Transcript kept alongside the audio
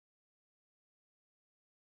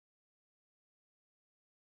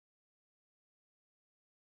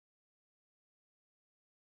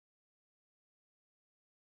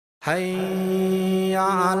حي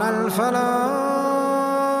على الفلاح.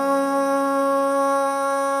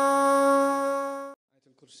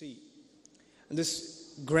 And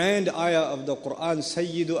this grand ayah of the Quran,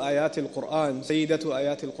 Sayyidu Ayatil Quran, Sayyidatu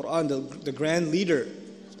Ayatil Quran, the grand leader,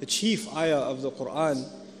 the chief ayah of the Quran,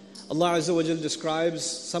 Allah Azza wa Jal describes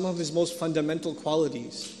some of His most fundamental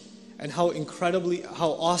qualities and how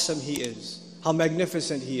awesome He is, how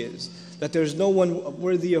magnificent He is, that there's no one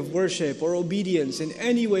worthy of worship or obedience in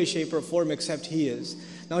any way, shape or form except He is.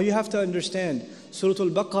 Now you have to understand, Surah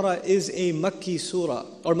Al-Baqarah is a Makki surah,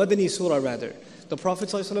 or Madani surah rather. The Prophet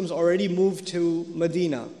ﷺ already moved to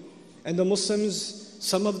Medina, and the Muslims,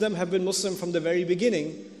 some of them have been Muslim from the very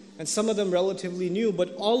beginning, and some of them relatively new,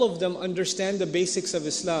 but all of them understand the basics of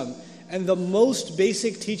Islam. And the most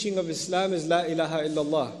basic teaching of Islam is La ilaha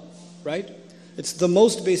illallah, right? It's the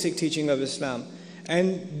most basic teaching of Islam.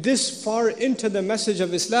 And this far into the message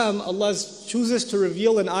of Islam, Allah chooses to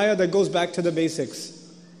reveal an ayah that goes back to the basics.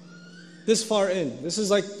 This far in. This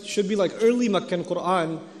is should be like early Meccan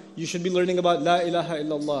Quran. You should be learning about La ilaha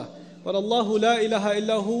illallah. But Allahu la ilaha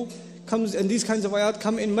illahu comes, and these kinds of ayat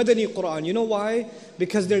come in Madani Quran. You know why?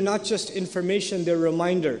 Because they're not just information, they're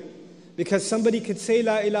reminder. Because somebody could say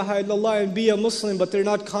La ilaha illallah and be a Muslim, but they're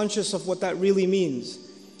not conscious of what that really means.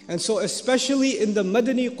 And so especially in the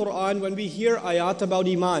Madani Quran, when we hear ayat about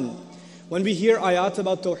Iman, when we hear ayat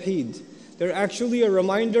about Tawheed, they're actually a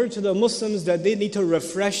reminder to the Muslims that they need to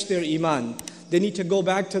refresh their Iman. They need to go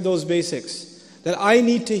back to those basics. That I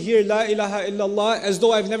need to hear La ilaha illallah as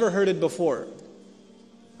though I've never heard it before.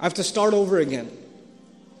 I have to start over again.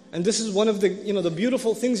 And this is one of the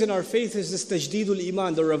beautiful things in our faith is this tajdeedul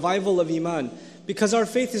iman, the revival of iman. Because our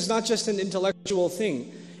faith is not just an intellectual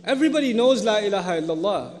thing. Everybody knows La ilaha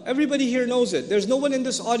illallah. Everybody here knows it. There's no one in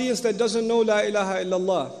this audience that doesn't know La ilaha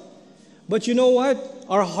illallah. But you know what?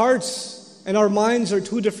 Our hearts and our minds are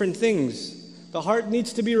two different things. The heart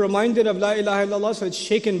needs to be reminded of La ilaha illallah so it's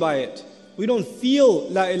shaken by it. We don't feel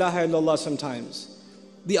La ilaha illallah sometimes.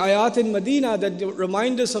 The ayat in Medina that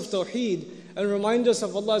remind us of Tawheed and remind us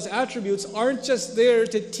of Allah's attributes aren't just there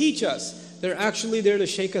to teach us. They're actually there to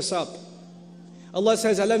shake us up. Allah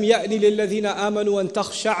says, أَلَمْ يَأْنِ لِلَّذِينَ آمَنُوا أَن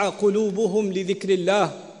تَخْشَعَ قُلُوبُهُمْ لِذِكْرِ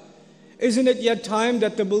اللَّهِ. Isn't it yet time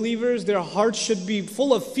that the believers, their hearts should be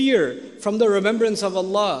full of fear from the remembrance of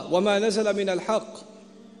Allah? وَمَا نَزَلَ مِنَ الْحَقِّ.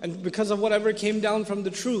 And because of whatever came down from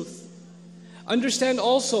the truth. Understand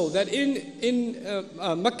also that in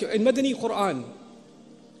Madani Quran,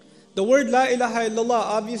 the word La ilaha illallah,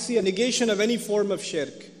 obviously a negation of any form of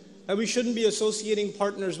shirk. And we shouldn't be associating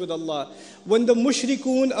partners with Allah. When the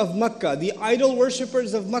mushrikun of Makkah, the idol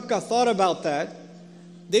worshippers of Makkah thought about that,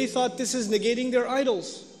 they thought this is negating their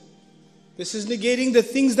idols. This is negating the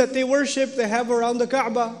things that they worship, they have around the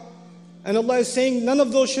Kaaba. And Allah is saying none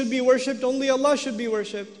of those should be worshipped, only Allah should be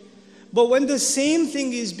worshipped. But when the same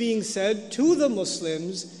thing is being said to the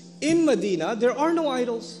Muslims in Medina, there are no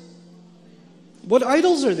idols. What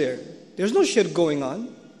idols are there? There's no shirk going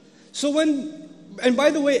on. And by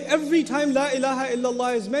the way, every time La ilaha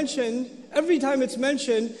illallah is mentioned, every time it's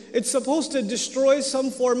mentioned, it's supposed to destroy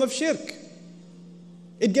some form of shirk.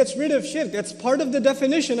 It gets rid of shirk. That's part of the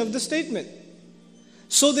definition of the statement.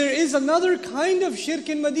 So there is another kind of shirk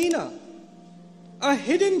in Medina. A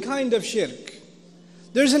hidden kind of shirk.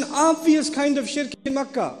 There's an obvious kind of shirk in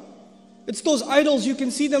Makkah. It's those idols, you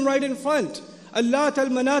can see them right in front. Al-Lat,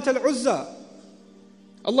 Al-Manat, Al-Uzza.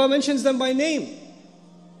 Allah mentions them by name.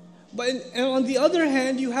 And on the other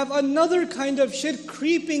hand, you have another kind of shirk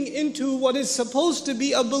creeping into what is supposed to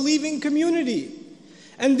be a believing community.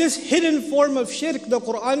 And this hidden form of shirk, the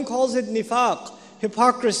Quran calls it nifaq,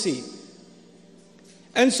 hypocrisy.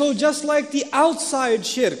 And so just like the outside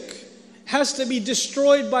shirk has to be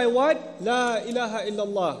destroyed by what? La ilaha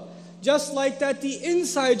illallah. Just like that, the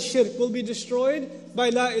inside shirk will be destroyed by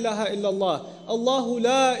La ilaha illallah. Allahu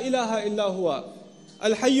la ilaha illa huwa.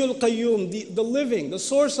 Al-Hayyul Qayyum, the living, the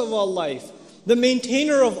source of all life, the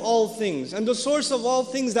maintainer of all things, and the source of all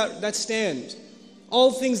things that stand,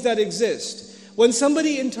 all things that exist. When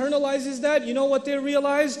somebody internalizes that, you know what they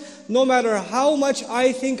realize? No matter how much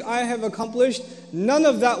I think I have accomplished, none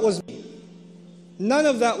of that was me. None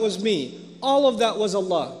of that was me. All of that was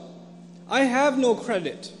Allah. I have no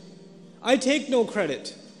credit. I take no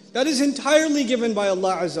credit. That is entirely given by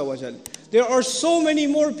Allah Azza wa Jal. There are so many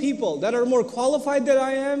more people that are more qualified than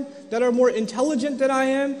I am, that are more intelligent than I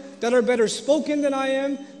am, that are better spoken than I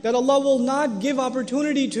am, that Allah will not give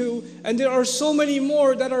opportunity to, and there are so many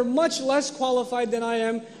more that are much less qualified than I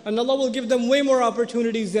am, and Allah will give them way more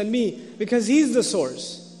opportunities than me, because He's the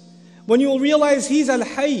source. When you will realize He's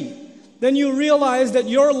Al-Hayy, then you realize that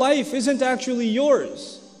your life isn't actually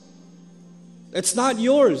yours. It's not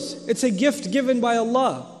yours. It's a gift given by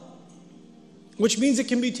Allah, which means it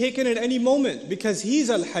can be taken at any moment because He's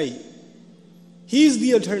Al-Hayy. He's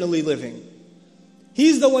the eternally living.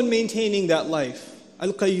 He's the one maintaining that life,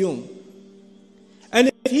 Al-Qayyum.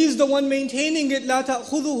 And if He's the one maintaining it, لَا تَأْخُذُهُ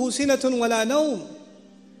سِنَةٌ وَلَا نَوْمٌ.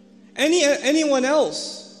 Anyone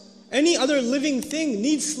else, any other living thing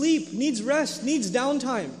needs sleep, needs rest, needs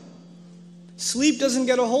downtime. Sleep doesn't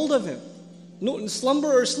get a hold of him. No slumber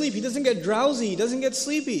or sleep. He doesn't get drowsy. He doesn't get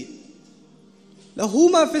sleepy. لَهُ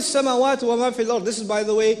مَا فِي السَّمَاوَاتِ وَمَا فِي الْأَرْضِ. This is, by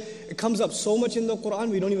the way, it comes up so much in the Quran,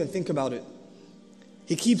 we don't even think about it.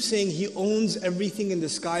 He keeps saying He owns everything in the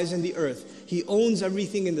skies and the earth. He owns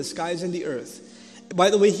everything in the skies and the earth. By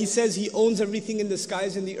the way, He says He owns everything in the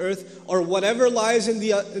skies and the earth, or whatever lies in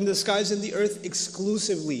the skies and the earth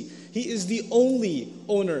exclusively. He is the only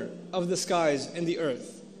owner of the skies and the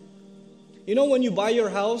earth. You know when you buy your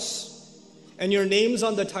house and your name's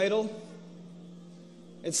on the title,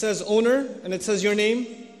 it says owner and it says your name.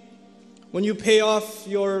 When you pay off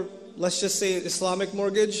your, let's just say, Islamic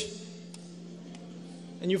mortgage,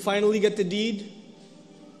 and you finally get the deed,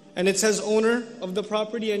 and it says owner of the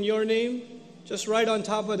property and your name, just right on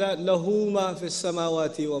top of that, لَهُ مَا فِي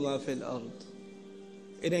السَّمَاوَاتِ وَمَا فِي الْأَرْضِ.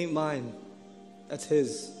 It ain't mine. That's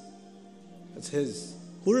His. That's His.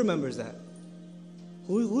 Who remembers that?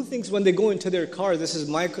 Who thinks when they go into their car, this is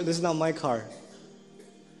not my car?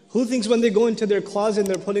 Who thinks when they go into their closet and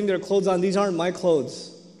they're putting their clothes on, these aren't my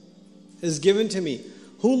clothes? It's given to me.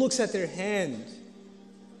 Who looks at their hand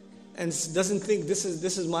and doesn't think this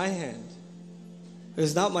is my hand?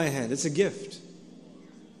 It's not my hand. It's a gift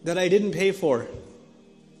that I didn't pay for.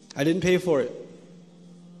 I didn't pay for it.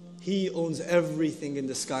 He owns everything in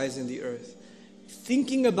the skies and the earth.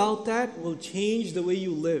 Thinking about that will change the way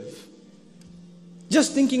you live.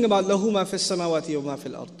 Just thinking about لَهُ مَا فِي السَّمَاوَاتِ وَمَا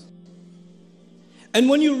فِي الْأَرْضِ. And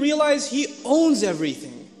when you realize He owns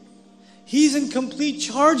everything, He's in complete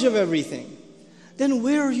charge of everything, then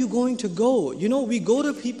where are you going to go? You know, we go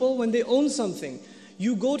to people when they own something.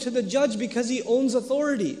 You go to the judge because he owns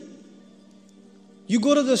authority. You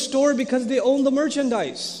go to the store because they own the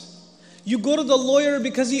merchandise. You go to the lawyer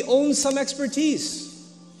because he owns some expertise.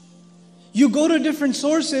 You go to different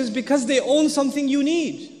sources because they own something you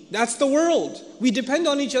need. That's the world. We depend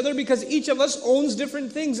on each other because each of us owns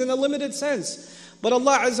different things in a limited sense. But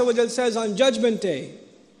Allah Azza wa Jal says on Judgment Day,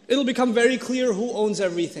 it'll become very clear who owns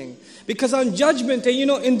everything. Because on Judgment Day, you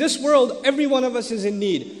know, in this world, every one of us is in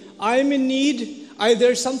need. I'm in need.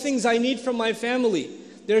 There's some things I need from my family.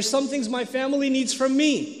 There's some things my family needs from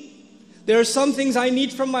me. There are some things I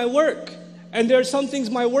need from my work. And there are some things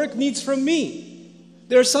my work needs from me.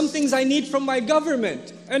 There are some things I need from my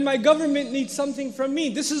government, and my government needs something from me.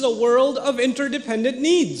 This is a world of interdependent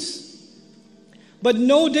needs. But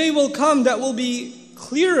no day will come that will be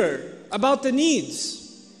clearer about the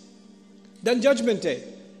needs than Judgment Day.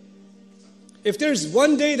 If there's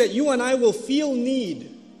one day that you and I will feel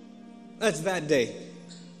need, that's that day.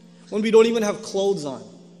 When we don't even have clothes on.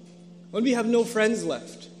 When we have no friends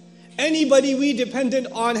left. Anybody we depended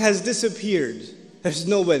on has disappeared. There's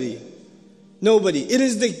nobody. Nobody. It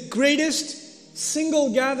is the greatest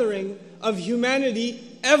single gathering of humanity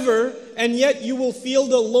ever, and yet you will feel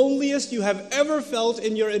the loneliest you have ever felt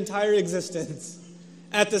in your entire existence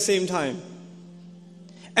at the same time.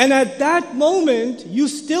 And at that moment, you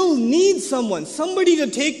still need someone, somebody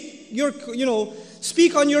to take your,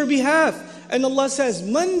 speak on your behalf. And Allah says,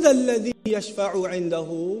 مَنْ ذَا الَّذِي يَشْفَعُ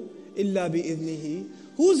عِنْدَهُ إِلَّا بِإِذْنِهِ.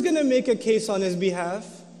 Who's going to make a case on his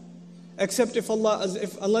behalf? Except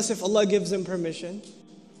unless Allah gives him permission.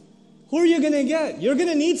 Who are you going to get? You're going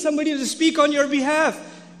to need somebody to speak on your behalf.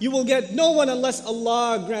 You will get no one unless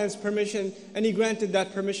Allah grants permission, and He granted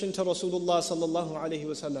that permission to Rasulullah sallallahu alaihi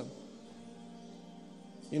wasallam.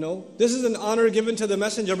 This is an honor given to the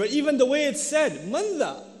messenger, but even the way it's said, man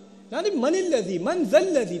dha, not man alladhi, man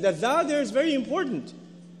dhalladhi, that dha there is very important.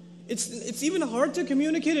 It's even hard to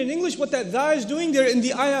communicate in English what that dha is doing there in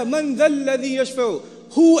the ayah, man dhalladhi yashfa'u.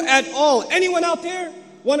 Who at all? Anyone out there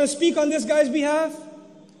want to speak on this guy's behalf?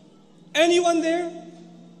 Anyone there?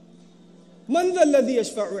 Man dha alladhi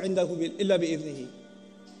yashfa'u indahu illa bi'idhnihi.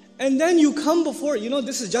 And then you come before,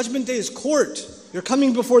 this is Judgment Day, is court. You're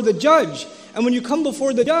coming before the judge. And when you come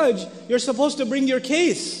before the judge, you're supposed to bring your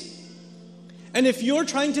case. And if you're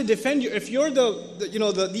trying to defend if you're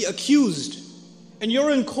the accused, and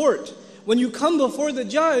you're in court, when you come before the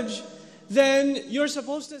judge, then you're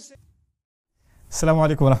supposed to say, Assalamu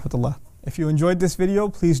alaikum wa rahmatullah. If you enjoyed this video,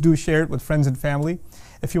 please do share it with friends and family.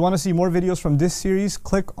 If you want to see more videos from this series,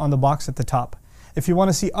 click on the box at the top. If you want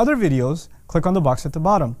to see other videos, click on the box at the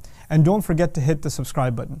bottom. And don't forget to hit the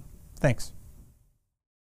subscribe button. Thanks.